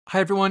Hi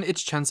everyone,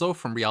 it's Chenzo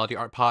from Reality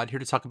Art Pod here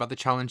to talk about the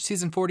challenge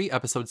Season 40,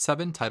 Episode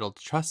 7, titled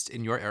Trust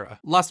in Your Era.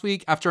 Last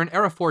week, after an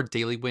Era 4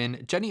 daily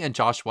win, Jenny and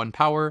Josh won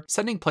power,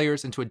 sending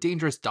players into a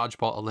dangerous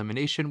dodgeball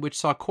elimination which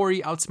saw Corey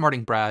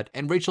outsmarting Brad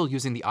and Rachel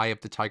using the Eye of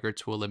the Tiger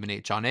to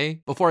eliminate John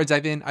A. Before I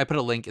dive in, I put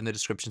a link in the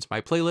description to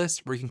my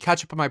playlist where you can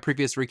catch up on my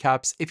previous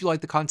recaps. If you like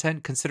the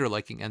content, consider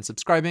liking and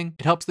subscribing.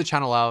 It helps the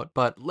channel out,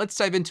 but let's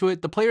dive into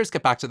it. The players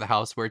get back to the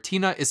house where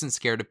Tina isn't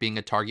scared of being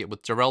a target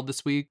with Darrell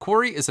this week.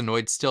 Corey is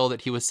annoyed still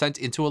that he was sent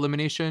into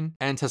elimination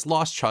and has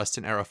lost trust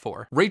in Era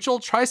 4. Rachel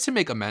tries to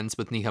make amends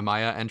with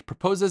Nehemiah and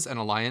proposes an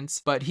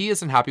alliance, but he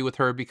isn't happy with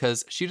her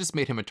because she just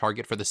made him a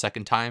target for the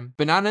second time.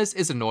 Bananas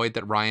is annoyed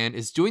that Ryan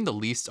is doing the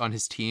least on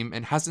his team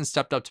and hasn't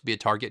stepped up to be a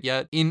target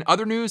yet. In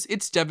other news,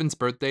 it's Devin's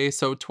birthday,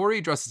 so Tori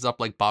dresses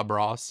up like Bob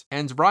Ross,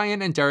 and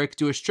Ryan and Derek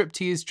do a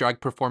striptease drag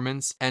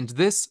performance, and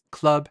this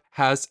club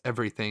has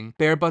everything.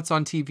 Bare butts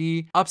on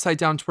TV, upside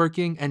down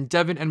twerking, and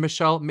Devin and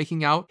Michelle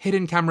making out,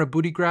 hidden camera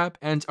booty grab,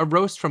 and a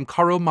roast from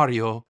Caro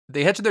Mario.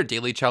 They head to their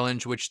daily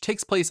challenge, which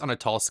takes place on a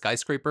tall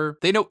skyscraper.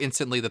 They know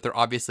instantly that they're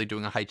obviously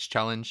doing a heights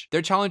challenge.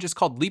 Their challenge is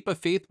called Leap of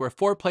Faith, where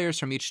 4 players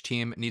from each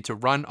team need to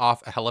run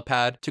off a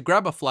helipad to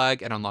grab a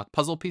flag and unlock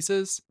puzzle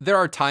pieces. There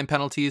are time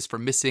penalties for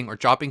missing or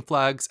dropping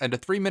flags, and a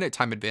 3-minute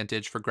time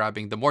advantage for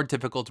grabbing the more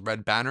difficult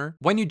red banner.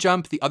 When you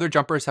jump, the other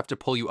jumpers have to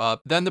pull you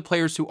up. Then the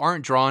players who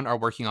aren't drawn are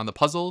working on the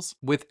puzzles,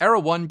 with Era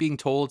 1 being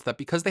told that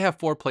because they have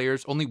 4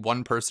 players, only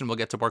 1 person will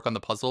get to work on the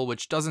puzzle,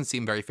 which doesn't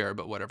seem very fair,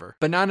 but whatever.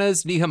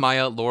 Bananas,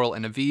 Nehemiah, Laurel,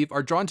 and Aviv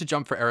are drawn to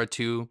jump for Era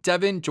 2,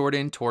 Devin,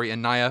 Jordan, Tori,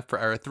 and Naya for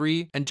Era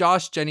 3, and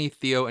Josh, Jenny,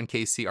 Theo, and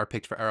Casey are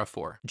picked for Era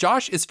 4.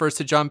 Josh is first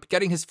to jump,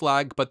 getting his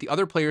flag, but the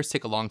other players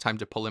take a long time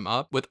to pull him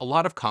up, with a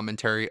lot of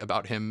commentary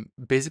about him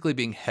basically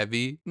being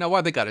heavy. Now, why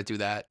they gotta do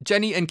that?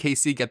 Jenny and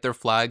Casey get their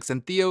flags,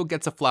 and Theo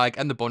gets a flag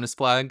and the bonus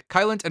flag.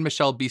 Kylant and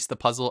Michelle beast the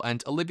puzzle,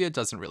 and Olivia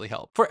doesn't really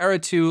help. For Era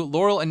 2,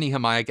 Laurel and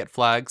Nehemiah get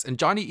flags, and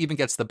Johnny even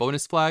gets the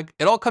bonus flag.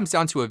 It all comes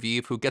down to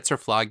Aviv, who gets her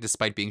flag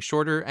despite being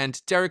shorter,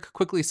 and Derek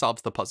quickly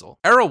solves the puzzle.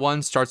 Era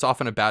 1 starts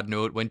off on a bad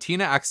note when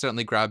Tina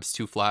accidentally grabs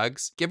 2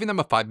 flags, giving them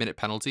a 5-minute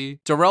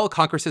penalty. Darrell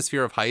conquers his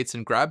fear of heights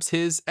and grabs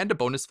his and a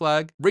bonus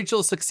flag.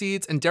 Rachel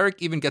succeeds, and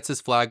Derek even gets his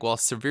flag while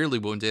severely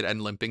wounded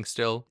and limping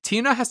still.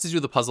 Tina has to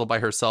do the puzzle by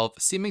herself,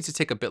 seeming to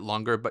take a bit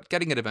longer, but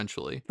getting it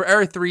eventually. For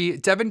Era 3,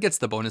 Devin gets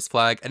the bonus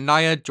flag, and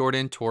Naya,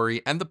 Jordan,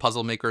 Tori, and the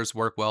puzzle makers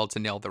work well to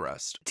nail the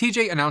rest.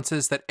 TJ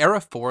announces that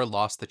Era 4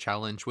 lost the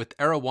challenge, with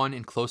Era 1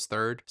 in close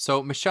third,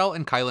 so Michelle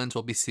and Kylant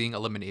will be seeing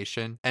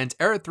elimination, and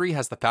Era 3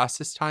 has the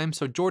fastest time,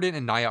 so Jordan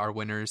and Naya are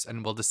winners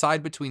and will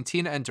decide between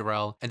Tina and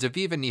Darrell, and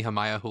Aviv and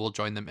Nehemiah, who will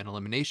join them in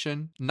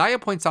elimination. Naya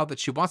points out that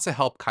she wants to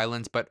help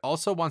Kylant, but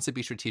also wants to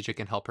be strategic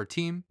and help her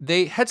team.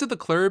 They head to the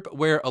club,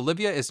 where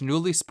Olivia is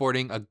newly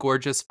sporting a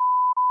gorgeous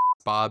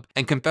bob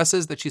and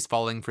confesses that she's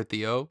falling for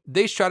Theo.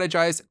 They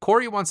strategize.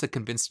 Corey wants to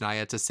convince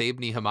Naya to save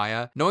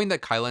Nehemiah, knowing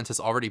that Kylant has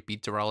already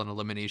beat Darrell in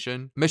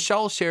elimination.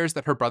 Michelle shares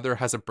that her brother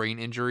has a brain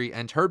injury,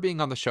 and her being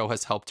on the show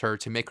has helped her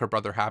to make her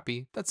brother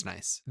happy. That's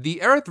nice.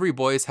 The Era 3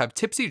 boys have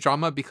tipsy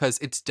drama because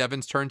it's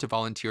Devin's turn to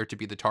volunteer to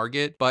be the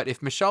target, but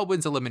if Michelle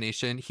wins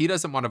elimination, he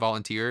doesn't want to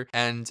volunteer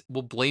and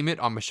will blame it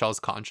on Michelle's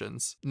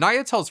conscience.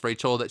 Naya tells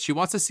Rachel that she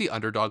wants to see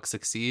underdogs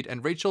succeed,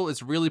 and Rachel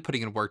is really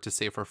putting in work to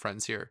save her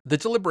friends here. The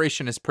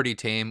deliberation is pretty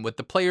tame, with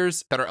the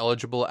players that are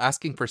eligible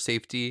asking for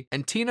safety,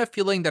 and Tina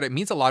feeling that it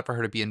means a lot for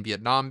her to be in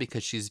Vietnam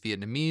because she's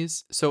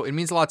Vietnamese, so it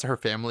means a lot to her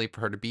family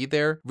for her to be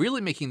there,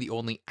 really making the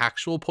only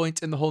actual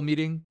point in the whole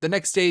meeting. The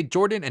next day,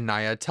 Jordan and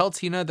Naya tell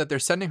Tina that they're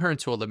sending her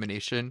into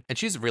elimination, and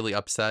she's really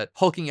upset,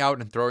 hulking out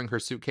and throwing her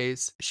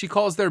suitcase. She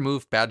calls their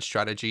move bad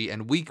strategy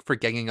and weak for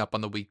ganging up on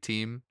the weak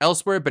team.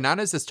 Elsewhere,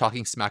 Bananas is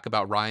talking smack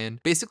about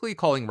Ryan, basically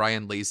calling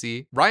Ryan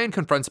lazy. Ryan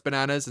confronts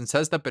Bananas and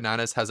says that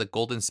Bananas has a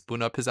golden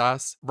spoon up his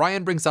ass.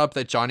 Ryan brings up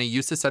that Johnny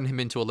used to send him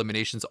into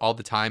eliminations all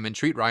the time and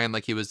treat Ryan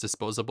like he was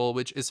disposable,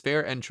 which is fair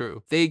and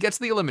true. They get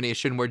to the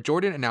elimination where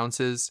Jordan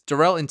announces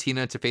Darrell and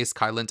Tina to face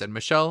Kylant and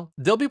Michelle.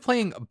 They'll be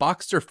playing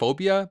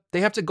Boxerphobia.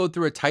 They have to go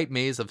through a tight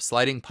maze of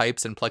sliding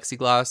pipes and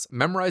plexiglass,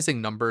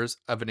 memorizing numbers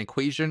of an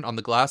equation on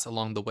the glass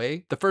along the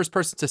way. The first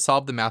person to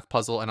solve the math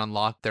puzzle and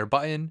unlock their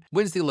button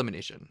wins the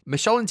elimination.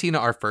 Michelle and Tina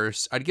are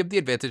first. I'd give the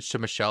advantage to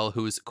Michelle,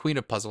 who's queen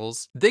of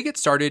puzzles. They get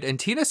started and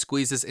Tina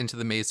squeezes into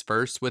the maze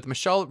first, with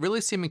Michelle really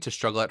seeming to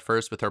struggle at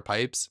first with her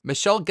pipes.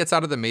 Michelle gets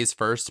out of the maze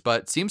first,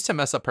 but seems to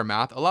mess up her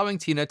math, allowing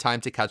Tina time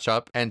to catch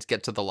up and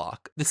get to the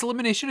lock. This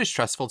elimination is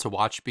stressful to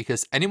watch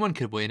because anyone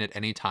could win at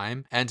any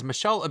time, and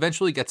Michelle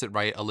eventually gets it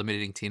right,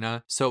 eliminating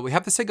Tina. So we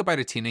have to say goodbye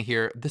to Tina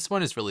here. This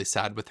one is really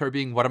sad, with her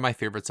being one of my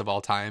favorites of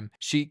all time.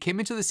 She came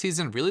into the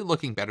season really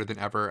looking better than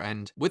ever,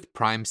 and with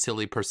prime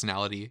silly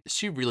personality,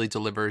 she really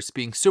delivers,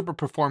 being super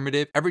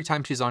performative every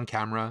time she's on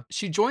camera.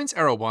 She joins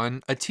Era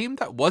 1, a team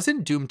that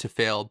wasn't doomed to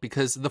fail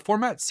because the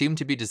format seemed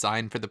to be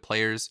designed for the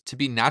players to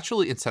be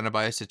naturally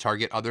incentivized tries to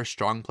target other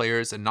strong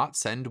players and not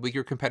send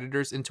weaker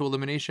competitors into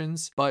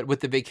eliminations, but with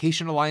the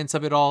vacation alliance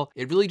of it all,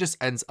 it really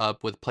just ends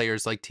up with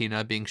players like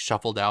Tina being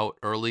shuffled out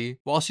early.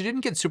 While she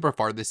didn't get super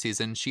far this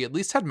season, she at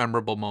least had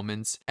memorable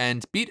moments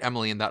and beat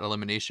Emily in that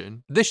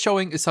elimination. This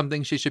showing is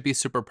something she should be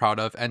super proud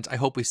of, and I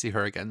hope we see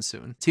her again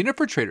soon. Tina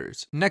for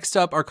traders. Next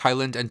up are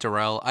Kyland and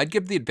Darrell. I'd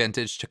give the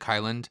advantage to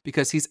Kyland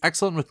because he's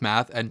excellent with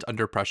math and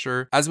under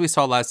pressure, as we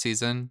saw last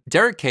season.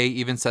 Derek K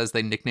even says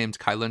they nicknamed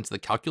Kyland the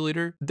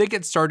calculator. They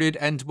get started,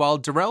 and while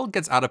Darrell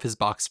gets out of his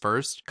box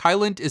first,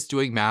 Kyland is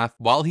doing math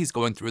while he's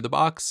going through the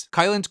box.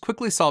 Kyland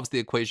quickly solves the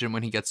equation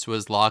when he gets to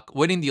his lock,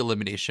 winning the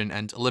elimination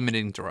and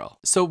eliminating Darrell.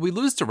 So we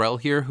lose Darrell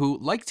here, who,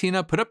 like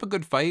Tina, put up a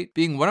good fight,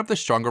 being one of the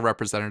stronger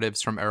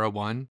representatives from Era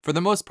 1. For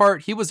the most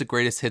part, he was the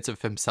greatest hits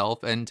of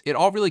himself, and it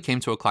all really came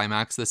to a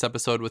climax this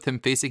episode with him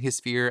facing his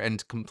fear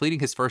and completing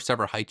his first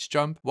ever heights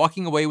jump,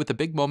 walking away with a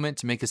big moment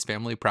to make his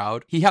family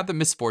proud. He had the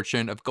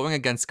misfortune of going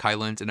against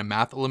Kyland in a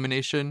math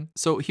elimination,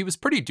 so he was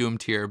pretty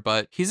doomed here,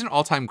 but he's an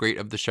all-time great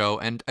of the show,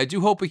 and I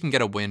do hope we can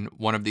get a win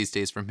one of these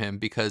days from him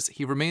because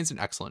he remains in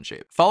excellent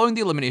shape. Following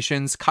the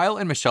eliminations, Kyle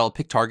and Michelle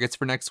pick targets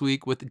for next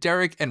week, with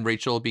Derek and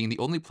Rachel being the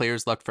only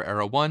players left for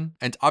Era 1,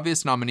 and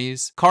obvious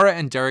nominees, Cara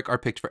and Derek are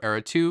picked for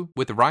Era 2,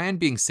 with Ryan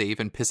being safe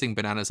and pissing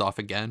bananas off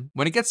again.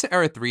 When it gets to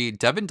Era 3,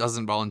 Devin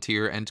doesn't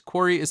volunteer, and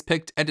Corey is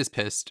picked and is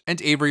pissed,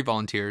 and Avery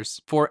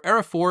volunteers. For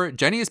Era 4,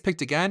 Jenny is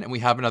picked again, and we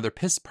have another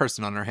pissed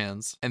person on our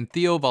hands, and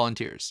Theo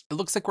volunteers. It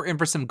looks like we're in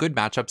for some good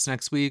matchups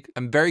next week.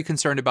 I'm very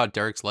concerned about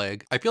Derek's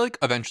leg. I feel like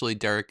eventually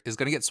Derek is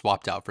going to get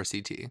swapped out for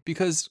CT,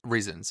 because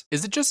reasons.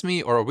 Is it just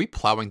me, or are we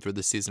plowing through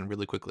this season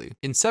really quickly?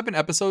 In 7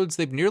 episodes,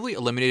 they've nearly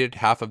eliminated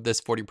half of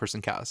this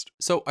 40-person cast,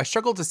 so I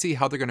struggle to see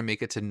how they're going to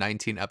make it to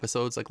 19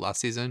 episodes like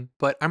last season,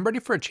 but I'm ready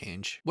for a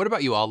change. What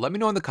about you all? Let me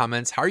know in the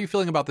comments, how are you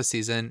feeling about the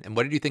season, and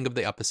what did you think of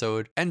the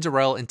episode, and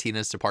Darrell and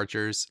Tina's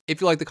departures?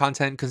 If you like the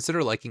content,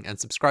 consider liking and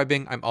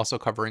subscribing. I'm also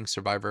covering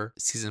Survivor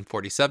Season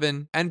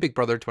 47 and Big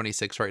Brother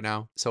 26 right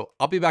now, so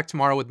I'll be back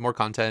tomorrow with more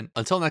content.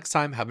 Until next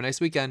time, have a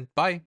nice weekend.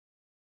 Bye!